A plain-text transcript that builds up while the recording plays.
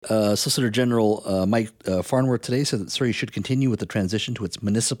Solicitor General Mike Farnworth today said that Surrey should continue with the transition to its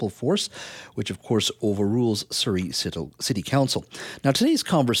municipal force, which of course overrules Surrey City Council. Now, today's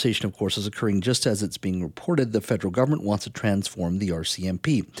conversation, of course, is occurring just as it's being reported the federal government wants to transform the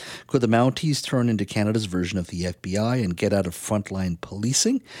RCMP. Could the Mounties turn into Canada's version of the FBI and get out of frontline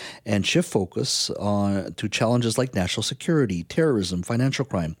policing and shift focus to challenges like national security, terrorism, financial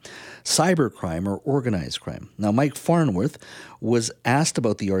crime, cybercrime, or organized crime? Now, Mike Farnworth was asked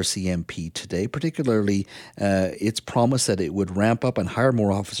about the RCMP today, particularly its promise that it would ramp up and hire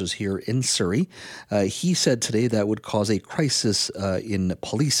more officers here in Surrey. He said today that would cause a crisis in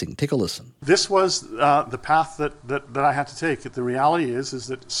policing. Take a listen. This was the path that I had to take. The reality is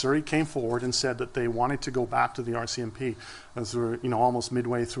that Surrey came forward and said that they wanted to go back to the RCMP as we're almost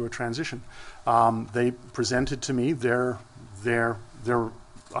midway through a transition. They presented to me their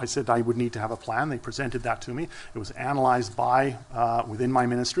I said I would need to have a plan. They presented that to me. It was analyzed by within my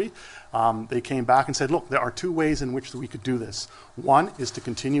ministry. They came back and said, look, there are two ways in which we could do this. One is to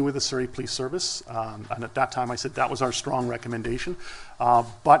continue with the Surrey Police Service. And at that time I said that was our strong recommendation.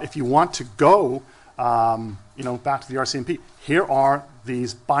 But if you want to go back to the RCMP, here are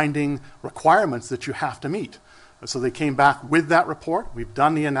these binding requirements that you have to meet. So they came back with that report. We've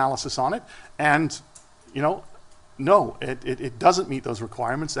done the analysis on it. And, no, it doesn't meet those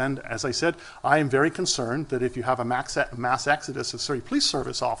requirements, and as I said, I am very concerned that if you have a mass exodus of Surrey Police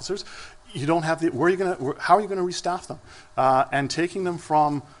Service officers, you don't have how are you going to restaff them? And taking them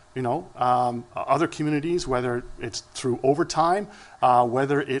from other communities, whether it's through overtime,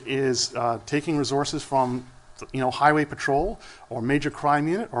 whether it is taking resources from highway patrol or major crime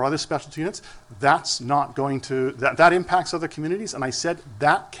unit or other specialty units, that's not going to that impacts other communities, and I said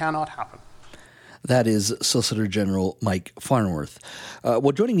that cannot happen. That is Solicitor General Mike Farnworth.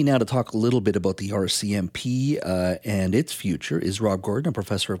 Well, joining me now to talk a little bit about the RCMP and its future is Rob Gordon, a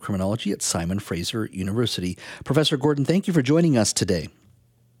professor of criminology at Simon Fraser University. Professor Gordon, thank you for joining us today.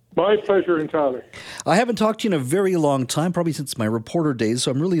 My pleasure entirely. I haven't talked to you in a very long time, probably since my reporter days,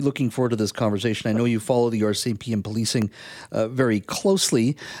 so I'm really looking forward to this conversation. I know you follow the RCMP and policing very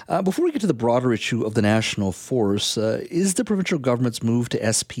closely. Before we get to the broader issue of the national force, is the provincial government's move to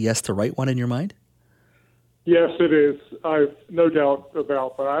SPS the right one in your mind? Yes, it is. I've no doubt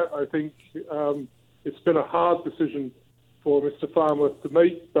about that. I think it's been a hard decision for Mr. Farnworth to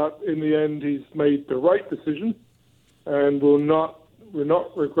make, but in the end, he's made the right decision, and will not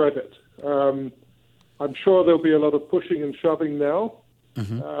regret it. I'm sure there'll be a lot of pushing and shoving now.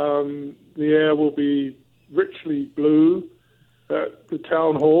 Mm-hmm. The air will be richly blue at the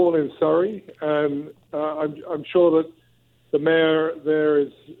town hall in Surrey, and I'm sure that the mayor there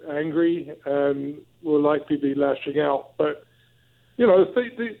is angry and will likely be lashing out. But,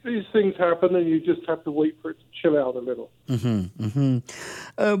 these things happen, and you just have to wait for it to chill out a little. Mm-hmm.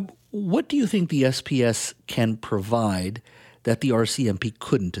 Mm-hmm. What do you think the SPS can provide that the RCMP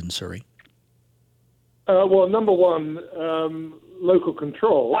couldn't in Surrey? Well, number one, local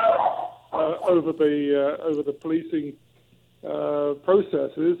control over the policing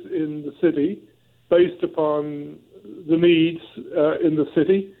processes in the city, based upon the needs in the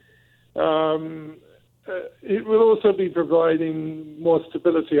city. It will also be providing more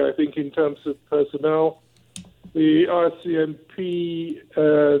stability, I think, in terms of personnel. The RCMP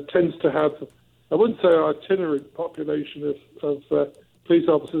tends to have, I wouldn't say an itinerant population of police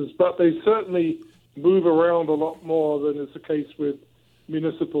officers, but they certainly move around a lot more than is the case with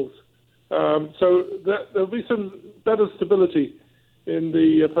municipals. So there'll be some better stability in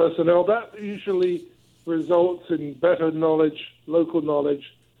the personnel. That usually results in better knowledge, local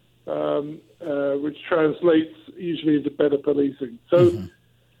knowledge, which translates usually into better policing. So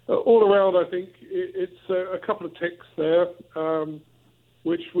all around, I think it's a couple of ticks there,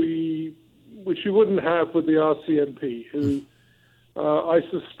 which you wouldn't have with the RCMP, who I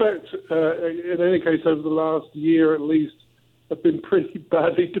suspect, in any case, over the last year at least, have been pretty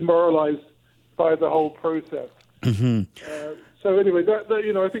badly demoralized by the whole process. Mm-hmm. So anyway,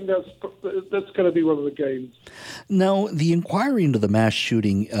 I think that's going to be one of the gains. Now, the inquiry into the mass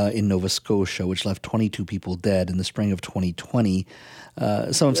shooting in Nova Scotia, which left 22 people dead in the spring of 2020,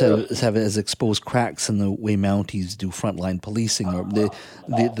 some has exposed cracks in the way Mounties do frontline policing. The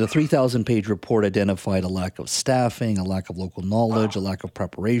 3,000-page report identified a lack of staffing, a lack of local knowledge, a lack of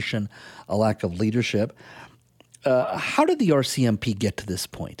preparation, a lack of leadership. How did the RCMP get to this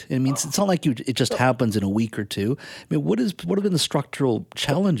point? I mean, it's not like it just happens in a week or two. I mean, what have been the structural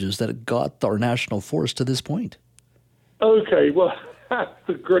challenges that got our national force to this point? Okay, well, that's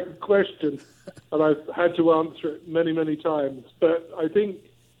a great question, and I've had to answer it many, many times. But I think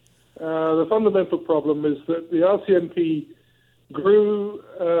the fundamental problem is that the RCMP grew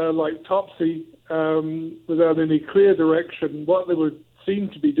like Topsy, without any clear direction. What they would seem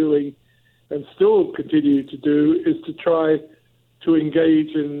to be doing and still continue to do is to try to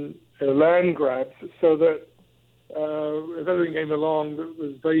engage in land grabs so that if anything came along that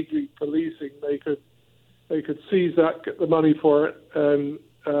was vaguely policing, they could seize that, get the money for it, and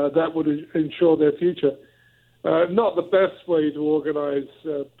that would ensure their future. Not the best way to organise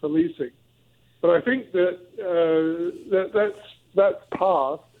policing, but I think that's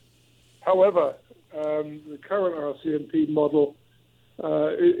past. However, the current RCMP model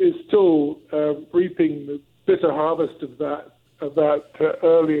is still reaping the bitter harvest of that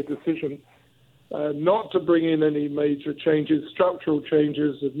earlier decision not to bring in any major changes, structural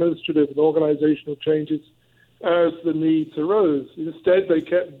changes, administrative and organizational changes as the needs arose. Instead, they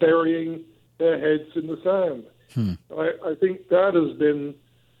kept burying their heads in the sand. I think that has been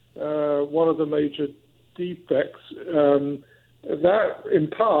one of the major defects. That, in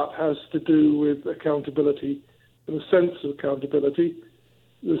part, has to do with accountability and a sense of accountability.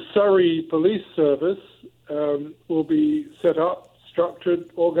 The Surrey Police Service will be set up,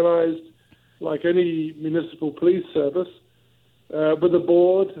 structured, organised like any municipal police service, with a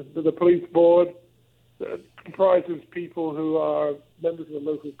board, with a police board that comprises people who are members of the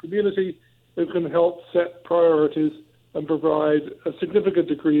local community who can help set priorities and provide a significant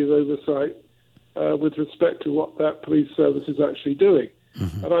degree of oversight with respect to what that police service is actually doing.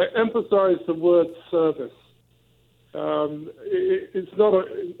 Mm-hmm. And I emphasize the word service. It's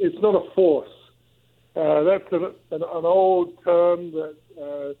not a force. That's an old term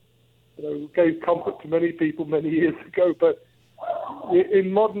that gave comfort to many people many years ago. But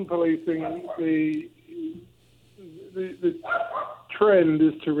in modern policing, the trend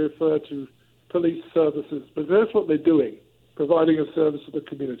is to refer to police services, but that's what they're doing, providing a service to the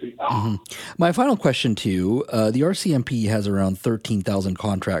community. Mm-hmm. My final question to you, the RCMP has around 13,000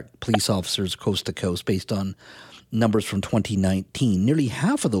 contract police officers coast to coast based on numbers from 2019. Nearly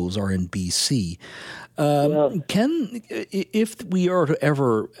half of those are in BC. If we are to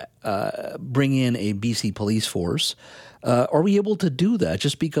ever bring in a BC police force, are we able to do that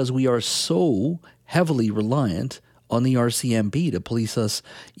just because we are so heavily reliant on the RCMP to police us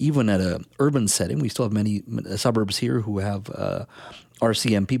even at an urban setting? We still have many suburbs here who have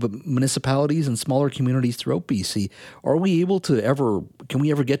RCMP, but municipalities and smaller communities throughout BC, can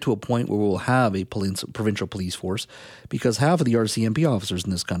we ever get to a point where we'll have a provincial police force? Because half of the RCMP officers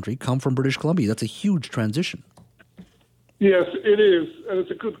in this country come from British Columbia. That's a huge transition. Yes, it is, and it's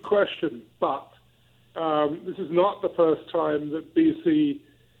a good question, but this is not the first time that BC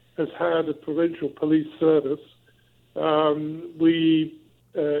has had a provincial police service. In the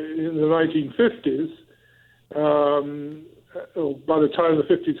 1950s, by the time the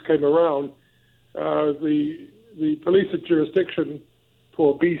 50s came around, the police jurisdiction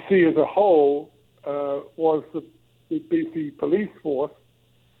for BC as a whole was the BC Police Force.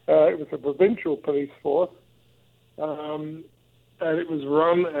 It was a provincial police force, and it was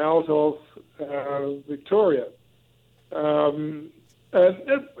run out of Victoria. And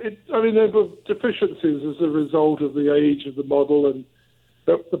there were deficiencies as a result of the age of the model and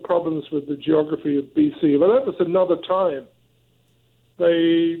the problems with the geography of BC. But that was another time.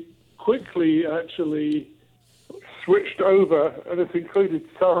 They quickly actually switched over, and this included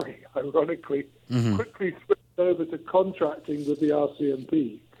Surrey, ironically, quickly switched over to contracting with the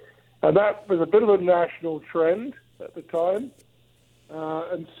RCMP. And that was a bit of a national trend at the time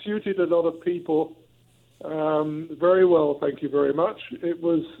and suited a lot of people very well, thank you very much. It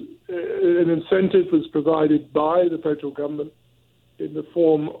was an incentive was provided by the federal government in the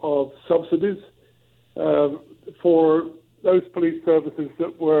form of subsidies for those police services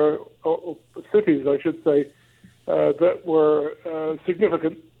that were, or cities, I should say, that were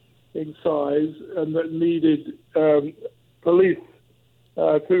significant in size and that needed police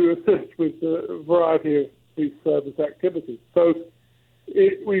to assist with a variety of police service activities. So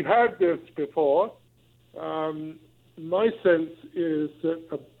we've had this before. My sense is that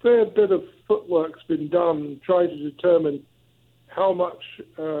a fair bit of footwork's been done trying to determine how much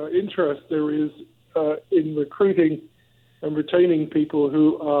interest there is in recruiting and retaining people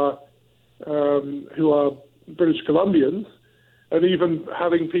who are British Columbians, and even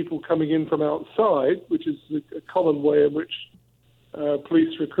having people coming in from outside, which is a common way in which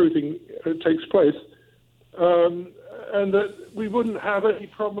police recruiting takes place, and that we wouldn't have any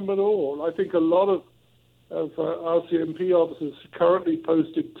problem at all. I think a lot of RCMP officers currently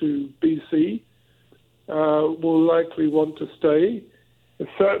posted to BC will likely want to stay. And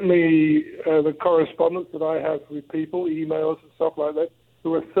certainly the correspondence that I have with people, emails and stuff like that,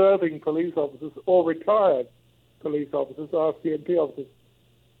 who are serving police officers or retired police officers, RCMP officers,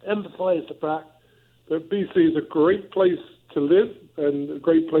 emphasise the fact that BC is a great place to live and a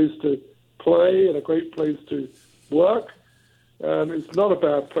great place to play and a great place to work. And it's not a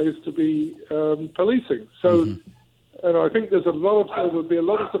bad place to be policing. So, and I think there would be a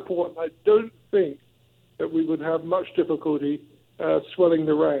lot of support. And I don't think that we would have much difficulty swelling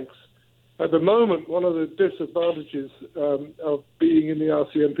the ranks. At the moment, one of the disadvantages of being in the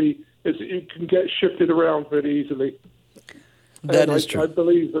RCMP is that you can get shifted around very easily. That is true. I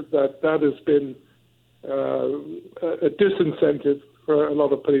believe that has been a disincentive for a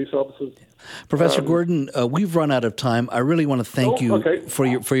lot of police officers. Professor Gordon, we've run out of time. I really want to thank you for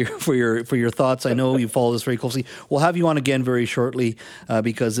your thoughts. I know you follow this very closely. We'll have you on again very shortly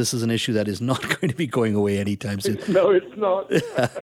because this is an issue that is not going to be going away anytime soon. No, it's not.